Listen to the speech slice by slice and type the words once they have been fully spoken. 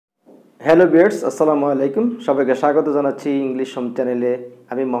Hello viewers, আসসালামু আলাইকুম। সবাইকে স্বাগত জানাচ্ছি ইংলিশ হোম চ্যানেলে।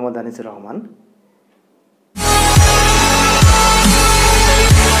 আমি মোহাম্মদ আনিসুর রহমান।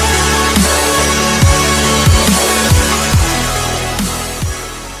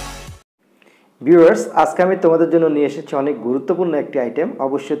 ভিউয়ার্স, আজকে আমি তোমাদের জন্য নিয়ে এসেছি অনেক গুরুত্বপূর্ণ একটি আইটেম।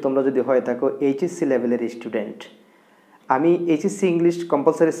 অবশ্যই তোমরা যদি হয়ে থাকো এইচএসসি লেভেলের স্টুডেন্ট। আমি এইচএসসি ইংলিশ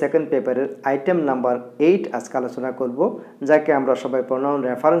কম্পালসারি সেকেন্ড পেপারের আইটেম নাম্বার 8 আজকে আলোচনা করব, যাকে আমরা সবাই প্রোনাউন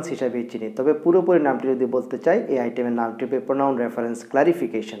রেফারেন্স হিসেবে চিনি। তবে পুরোপুরি নামটি যদি বলতে চাই, এই আইটেমের নামটি হবে pronoun reference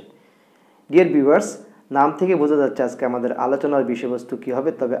clarification. Dear viewers, নাম থেকে বোঝা যাচ্ছে আজকে আমাদের আলোচনার বিষয়বস্তু কী হবে।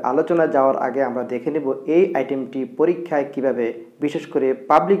 তবে আলোচনা যাওয়ার আগে আমরা দেখে নেব এই আইটেমটি পরীক্ষায় কিভাবে, বিশেষ করে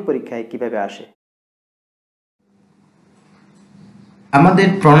পাবলিক পরীক্ষায় কিভাবে আসে। আমাদের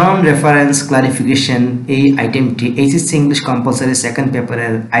প্রোনাউন রেফারেন্স ক্লারিফিকেশন এই আইটেমটি এইচএসসি ইংলিশ কম্পালসারি সেকেন্ড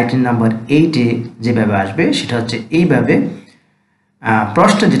পেপারের আইটেম নাম্বার 8-এ যেভাবে আসবে সেটা হচ্ছে এইভাবে।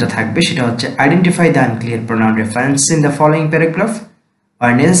 প্রশ্ন যেটা থাকবে সেটা হচ্ছে identify the unclear pronoun reference in the following paragraph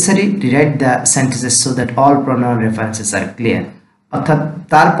or necessary rewrite the sentences so that all pronoun references are clear। অর্থাৎ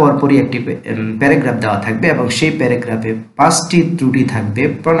তারপর পরই একটি প্যারাগ্রাফ দেওয়া থাকবে এবং সেই প্যারাগ্রাফে 5টি ত্রুটি থাকবে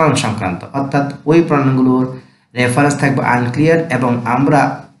প্রোনাউন সংক্রান্ত। অর্থাৎ ওই প্রোনাউনগুলোর রেফারেন্স থাকবে আনক্লিয়ার এবং আমরা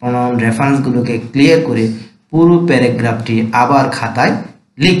প্রোনাউন রেফারেন্সগুলোকে ক্লিয়ার করে পুরো প্যারাগ্রাফটি আবার খাতায়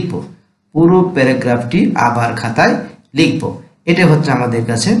লিখব। এটা হচ্ছে আমাদের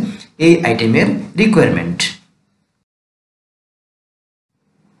কাছে এই আইটেমের রিকোয়ারমেন্ট।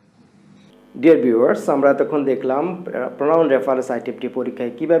 ডিয়ার ভিউয়ার্স, আমরা এতক্ষণ দেখলাম প্রোনাউন রেফারেন্স আইটেমটি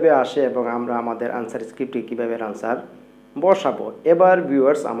পরীক্ষায় কিভাবে আসে এবং আমরা আমাদের আনসার স্ক্রিপ্টে কিভাবে আনসার বসাবো। এবার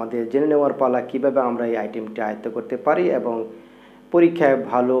ভিউয়ার্স, আমাদের জেনে নেওয়ার পালা কিভাবে আমরা এই আইটেমটি আয়ত্ত করতে পারি এবং পরীক্ষায়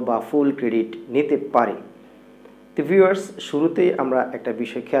ভালো বা ফুল ক্রেডিট নিতে পারি। তো ভিউয়ার্স, শুরুতেই আমরা একটা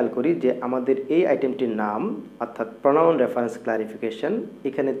বিষয় খেয়াল করি যে আমাদের এই আইটেমটির নাম অর্থাৎ প্রোনাউন রেফারেন্স ক্লারিফিকেশন।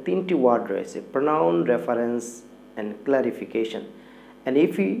 এখানে 3টি ওয়ার্ড রয়েছে, pronoun reference and clarification. And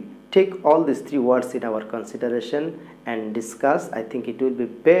if we take all these 3 words in our consideration and discuss, I think it will be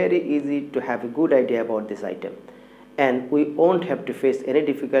very easy to have a good idea about this item, and we won't have to face any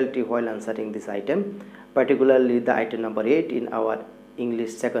difficulty while answering this item, particularly the item number 8 in our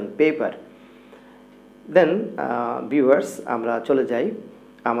English second paper. Then viewers, আমরা চলে যাই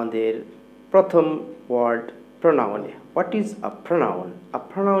আমাদের প্রথম word pronoun. What is a pronoun? A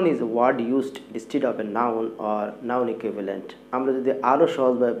pronoun is a word used instead of a noun or noun equivalent. আমরা যদি আরো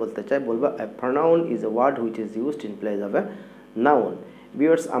সহজভাবে বলতে চাই বলবো a pronoun is a word which is used in place of a noun.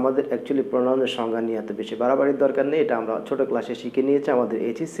 Viewers, আমাদের actually প্রোনাউনের সংজ্ঞা নিয়ে এত বেশি বাড়াবাড়ির দরকার নেই। এটা আমরা ছোট ক্লাসে শিখে নিয়েছি। আমাদের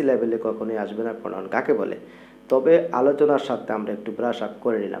এইচএসসি লেভেলে কখনোই আসবে না প্রোনাউন কাকে বলে। তবে আলোচনার সাথে আমরা একটু ব্রাশ আপ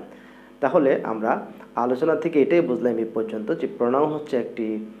করে নিলাম। তাহলে আমরা আলোচনা থেকে এটাই বুঝলাম এই পর্যন্ত যে প্রোনাউন হচ্ছে একটি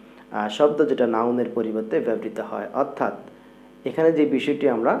শব্দ যেটা নাউনের পরিবর্তে ব্যবহৃত হয়। অর্থাৎ এখানে যে বিষয়টি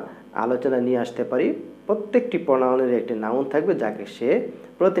আমরা আলোচনা নিয়ে আসতে পারি, প্রত্যেকটি প্রোনাউনের একটি নাউন থাকবে যাকে সে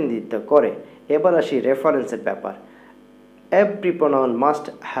প্রতিনিধিত্ব করে। এবার আসি রেফারেন্সের ব্যাপার। Every pronoun must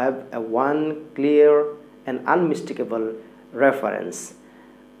have a one clear and আনমিস্টেকেবল reference.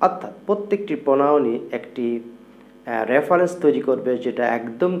 অর্থাৎ প্রত্যেকটি প্রোনাউনই একটি রেফারেন্স তৈরি করবে যেটা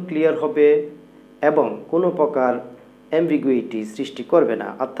একদম ক্লিয়ার হবে এবং কোনো প্রকার অ্যাম্বিগুইটি সৃষ্টি করবে না,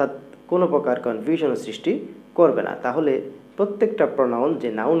 অর্থাৎ কোনো প্রকার কনফিউশন সৃষ্টি করবে না। তাহলে প্রত্যেকটা প্রোনাউন যে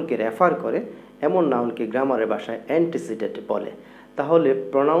নাউনকে রেফার করে এমন নাউনকে গ্রামারের ভাষায় অ্যান্টিসিডেন্ট বলে। তাহলে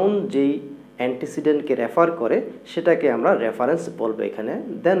প্রোনাউন যেই অ্যান্টিসিডেন্টকে রেফার করে সেটাকে আমরা রেফারেন্স বলবো এখানে।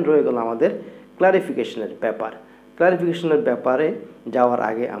 দেন রয়ে গেল আমাদের ক্লারিফিকেশনের ব্যাপার। ক্লারিফিকেশনের ব্যাপারে যাওয়ার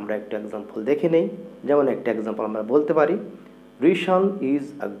আগে আমরা একটা এক্সাম্পল দেখে নেই। যেমন একটা এক্সাম্পল আমরা বলতে পারি, Rishan is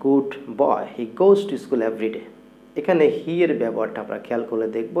a good boy, he goes to school everyday. এখানে হি এর ব্যবহারটা আমরা খেয়াল করলে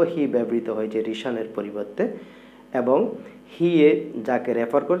দেখব হি ব্যবহৃত হয়েছে রিশানের পরিবর্তে এবং হি এ যাকে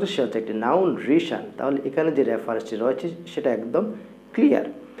রেফার করছে সে হচ্ছে একটি নাউন রিশান। তাহলে এখানে যে রেফারেন্সটি রয়েছে সেটা একদম ক্লিয়ার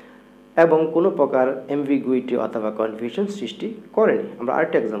এবং কোনো প্রকার অ্যাম্বিগুইটি অথবা কনফিউশন সৃষ্টি করেনি। আমরা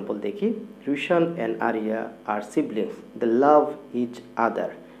আরেকটা এক্সাম্পল দেখি, Rishan and area R siblings, they love each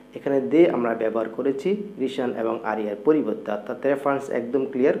other. এখানে দে আমরা ব্যবহার করেছি রিশান এবং আরিয়ার পরিবর্তে, অর্থাৎ রেফারেন্স একদম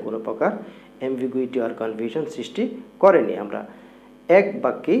ক্লিয়ার, কোনো প্রকার অ্যাম্বিগুইটি আর কনফিউশন সৃষ্টি করেনি। আমরা এক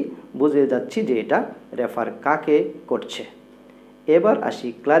বাক্যেই বুঝে যাচ্ছি যে এটা রেফার কাকে করছে। এবার আসি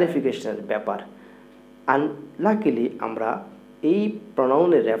ক্লারিফিকেশনের ব্যাপার। আনলাকিলি আমরা এই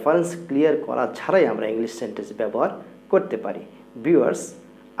প্রোনাউনের রেফারেন্স ক্লিয়ার করা ছাড়াই আমরা ইংলিশ সেন্টেন্স ব্যবহার করতে পারি। ভিউয়ার্স,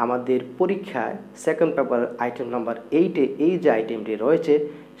 আমাদের পরীক্ষায় সেকেন্ড পেপার আইটেম নাম্বার 8-এ এই যে আইটেমটি রয়েছে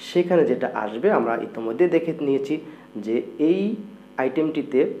সেখানে যেটা আসবে আমরা ইতিমধ্যে দেখে নিয়েছি যে এই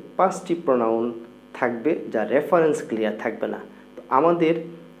আইটেমটিতে 5টি প্রোনাউন থাকবে যা রেফারেন্স ক্লিয়ার থাকবে না। তো আমাদের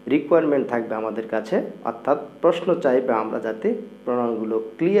রিকোয়ারমেন্ট থাকবে আমাদের কাছে, অর্থাৎ প্রশ্ন চাইবে আমরা যাতে প্রোনাউনগুলো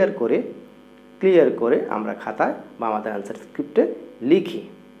ক্লিয়ার করে আমরা খাতায় বা আমাদের আনসার স্ক্রিপ্টে লিখি।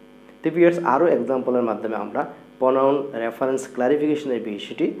 তো ভিউয়ার্স, আরও এক্সাম্পলের মাধ্যমে আমরা প্রোনাউন রেফারেন্স ক্লারিফিকেশনের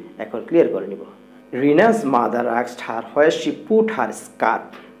বিষয়টি এখন ক্লিয়ার করে নিব। রিনা's mother asked her where she put her scarf.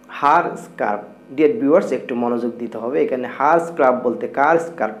 Her scarf, dear viewers একটু মনোযোগ দিতে হবে। এখানে হার স্কার্ফ বলতে কার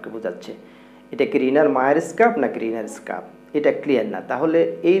স্কার্ফকে বোঝাচ্ছে? এটা কি রিনার মায়ের স্কার্ফ নাকি রিনার স্কার্ফ? এটা ক্লিয়ার না। তাহলে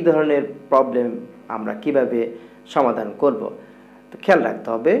এই ধরনের প্রবলেম আমরা কিভাবে সমাধান করব? তো খেয়াল রাখতে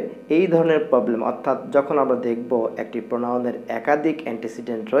হবে এই ধরনের প্রবলেম, অর্থাৎ যখন আমরা দেখব একটি প্রোনাউনের একাধিক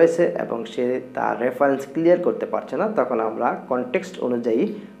অ্যান্টিসিডেন্ট রয়েছে এবং সে তার রেফারেন্স ক্লিয়ার করতে পারছে না, তখন আমরা কনটেক্সট অনুযায়ী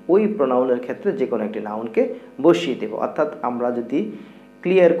ওই প্রোনাউনের ক্ষেত্রে যে কোনো একটি নাউনকে বসিয়ে দেব। অর্থাৎ আমরা যদি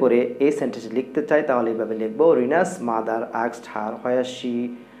ক্লিয়ার করে এই সেন্টেন্স লিখতে চাই তাহলে এইভাবে লিখব, রিনা's mother asked her where she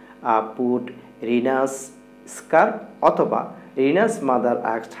put রিনা's scarf, অথবা রিনা's mother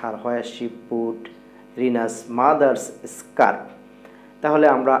asked her where she put রিনা's mother's scarf। তাহলে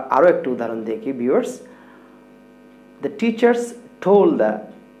আমরা আরও একটি উদাহরণ দেখি viewers. The teachers told the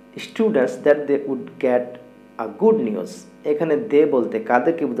students that they would get a good news. এখানে দে বলতে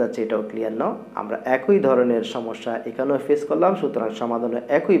কাদেরকে বোঝাচ্ছে এটাও ক্লিয়ার নয়। আমরা একই ধরনের সমস্যা এখানেও ফেস করলাম, সুতরাং সমাধানও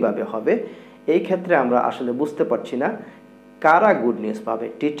একইভাবে হবে। এই ক্ষেত্রে আমরা আসলে বুঝতে পারছি না কারা গুড নিউজ পাবে,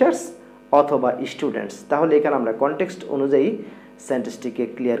 টিচার্স অথবা স্টুডেন্টস। তাহলে এখানে আমরা কনটেক্সট অনুযায়ী সেন্টেন্সটিকে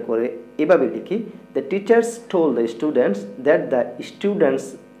ক্লিয়ার করে এভাবে লিখি, the teachers told the students that the students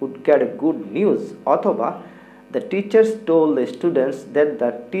would get good news, অথবা the teachers told the students that the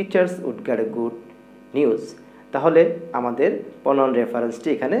teachers would get good news. তাহলে আমাদের প্রোনাউন রেফারেন্সটি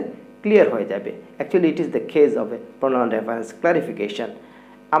এখানে ক্লিয়ার হয়ে যাবে। Actually it is the case of a pronoun reference clarification.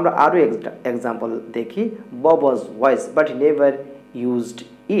 আমরা আরও example দেখি, Bob was wise but he never used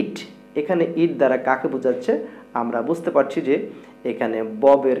ইট। এখানে ইট দ্বারা কাকে বোঝাচ্ছে? আমরা বুঝতে পারছি যে এখানে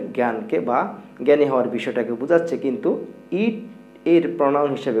ববের জ্ঞানকে বা জ্ঞানী হওয়ার বিষয়টাকে বোঝাচ্ছে, কিন্তু ইট এর প্রোনাউন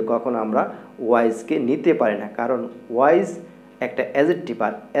হিসেবে কখনো আমরা ওয়াইজকে নিতে পারি না, কারণ ওয়াইজ একটা অ্যাডজেক্টিভ,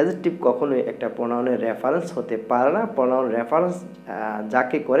 আর অ্যাডজেক্টিভ কখনোই একটা প্রোনাউনের রেফারেন্স হতে পারে না। প্রোনাউন রেফারেন্স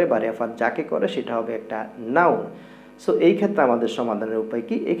যাকে করে বা রেফার যাকে করে সেটা হবে একটা নাউন। সো এই ক্ষেত্রে আমাদের সমাধানের উপায়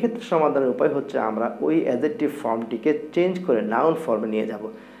কি? এই ক্ষেত্রে সমাধানের উপায় হচ্ছে আমরা ওই অ্যাডজেক্টিভ ফর্মটিকে চেঞ্জ করে নাউন ফর্মে নিয়ে যাব।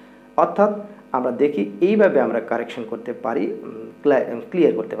 অর্থাৎ আমরা দেখি এইভাবে আমরা কারেকশন করতে পারি,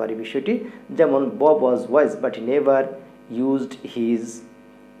 ক্লিয়ার করতে পারি বিষয়টি। যেমন Bob was wise but he never used his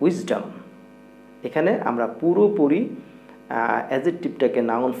wisdom. এখানে আমরা পুরোপুরি অ্যাডজেক্টিভটাকে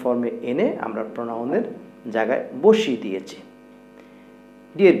নাউন ফর্মে এনে আমরা প্রোনাউনের জায়গায় বসিয়ে দিয়েছি।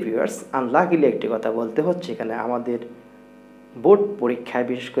 ডিয়ার ভিউয়ার্স, আনলাকিলি একটি কথা বলতে হচ্ছে, এখানে আমাদের বোর্ড পরীক্ষায়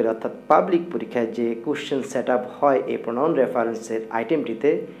বিশেষ করে অর্থাৎ পাবলিক পরীক্ষায় যে কোশ্চেন সেট আপ হয় এই প্রোনাউন রেফারেন্সের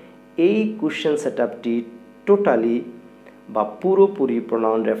আইটেমটিতে, এই কোশ্চেন সেট আপটি টোটালি বা পুরোপুরি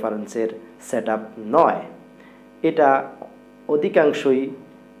প্রোনাউন রেফারেন্সের সেট আপ নয়। এটা অধিকাংশই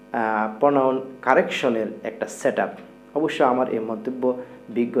প্রোনাউন কারেকশনের একটা সেট আপ। অবশ্য আমার এই মন্তব্য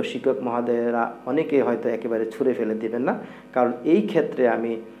বিজ্ঞ শিক্ষক মহোদয়েরা অনেকে হয়তো একেবারে ছুঁড়ে ফেলে দেবেন না, কারণ এই ক্ষেত্রে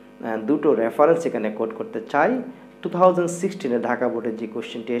আমি দুটো রেফারেন্স এখানে কোট করতে চাই। 2016-এ ঢাকা বোর্ডে যে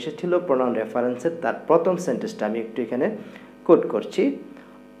কোশ্চেনটি এসেছিল প্রোনাউন রেফারেন্সের, তার প্রথম সেন্টেন্সটা আমি একটু এখানে কোট করছি।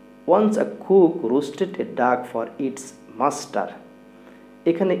 ওয়ান্স আ কুক রোস্টেড এ ডাক ফর ইটস মাস্টার।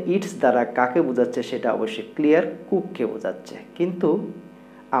 এখানে ইটস দ্বারা কাকে বোঝাচ্ছে সেটা অবশ্যই ক্লিয়ার, কুককে বোঝাচ্ছে, কিন্তু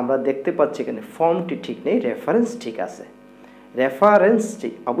আমরা দেখতে পাচ্ছি এখানে ফর্মটি ঠিক নেই, রেফারেন্স ঠিক আছে। রেফারেন্সটি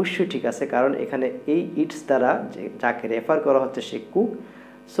অবশ্যই ঠিক আছে, কারণ এখানে এই ইটস দ্বারা যাকে রেফার করা হচ্ছে সে cook.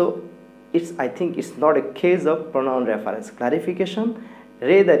 So I think it's not a case of pronoun reference clarification,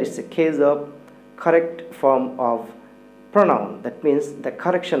 rather it's a case of correct form of pronoun, that means the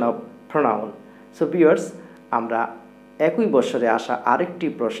correction of pronoun. So viewers, আমরা একই বছরে আসা আরেকটি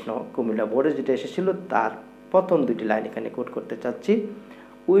প্রশ্ন কুমিল্লা বোর্ডে যেটা এসেছিল তার প্রথম দুটি লাইন এখানে কোট করতে চাচ্ছি।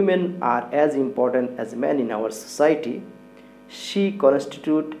 Women are as important as men in our society. She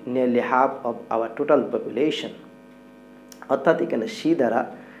constitute nearly half of our total population. অর্থাৎ এখানে she দ্বারা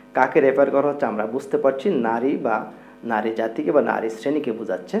কাকে রেফার করা হচ্ছে আমরা বুঝতে পারছি, নারী বা নারী জাতিকে বা নারী শ্রেণীকে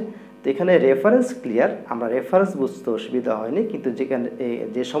বোঝাচ্ছে। তো এখানে রেফারেন্স ক্লিয়ার, আমরা রেফারেন্স বুঝতে অসুবিধা হয়নি, কিন্তু যেখানে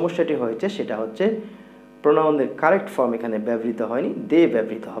যে সমস্যাটি হয়েছে সেটা হচ্ছে প্রোনাউনের কারেক্ট ফর্ম এখানে ব্যবহৃত হয়নি, দে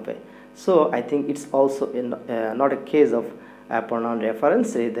ব্যবহৃত হবে। So I think it's also not a case of pronoun reference,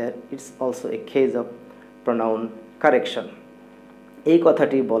 rather it's also a case of pronoun correction. এই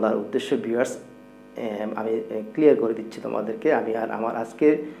কথাটি বলার উদ্দেশ্য ভিউয়ার্স আমি ক্লিয়ার করে দিচ্ছি তোমাদেরকে। আমি আর আমার আজকে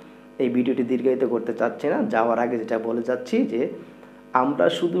এই ভিডিওটি দীর্ঘায়িত করতে চাচ্ছি না। যাওয়ার আগে যেটা বলে যাচ্ছি যে আমরা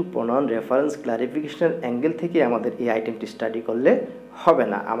শুধু প্রোনাউন রেফারেন্স ক্লারিফিকেশনের অ্যাঙ্গেল থেকে আমাদের এই আইটেমটি স্টাডি করলে হবে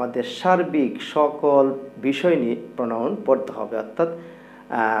না, আমাদের সার্বিক সকল বিষয় নিয়ে প্রোনাউন পড়তে হবে। অর্থাৎ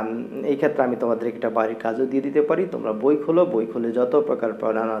এই ক্ষেত্রে আমি তোমাদের একটা বাড়ির কাজও দিয়ে দিতে পারি। তোমরা বই খোলো, বই খুলে যত প্রকার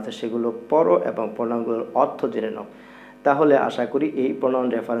প্রোনাউন আছে সেগুলো পড়ো এবং প্রোনাউনগুলোর অর্থ জেনে নাও। তাহলে আশা করি এই প্রোনাউন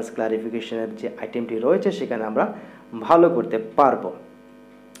রেফারেন্স ক্লারিফিকেশনের যে আইটেমটি রয়েছে সেখানে আমরা ভালো করতে পারবো।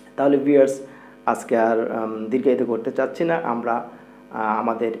 তাহলে ভিউয়ার্স, আজকে আর দীর্ঘায়িত করতে চাচ্ছি না। আমরা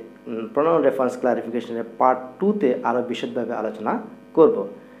আমাদের প্রোনাউন রেফারেন্স ক্লারিফিকেশনের পার্ট 2-তে আরও বিশদভাবে আলোচনা করব।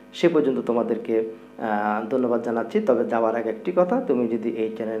 সে পর্যন্ত তোমাদেরকে ধন্যবাদ জানাচ্ছি। তবে যাওয়ার আগে একটি কথা, তুমি যদি এই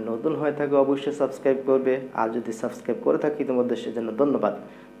চ্যানেল নতুন হয়ে থাকো অবশ্যই সাবস্ক্রাইব করবে, আর যদি সাবস্ক্রাইব করে থাকি তোমাদের সেজন্য ধন্যবাদ।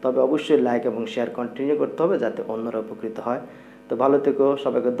 তবে অবশ্যই লাইক এবং শেয়ার কন্টিনিউ করতে হবে যাতে অন্যরা উপকৃত হয়। তো ভালো থেকো,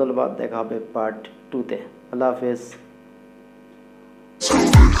 সবাইকে ধন্যবাদ। দেখা হবে পার্ট 2-তে। আল্লাহ হাফেজ।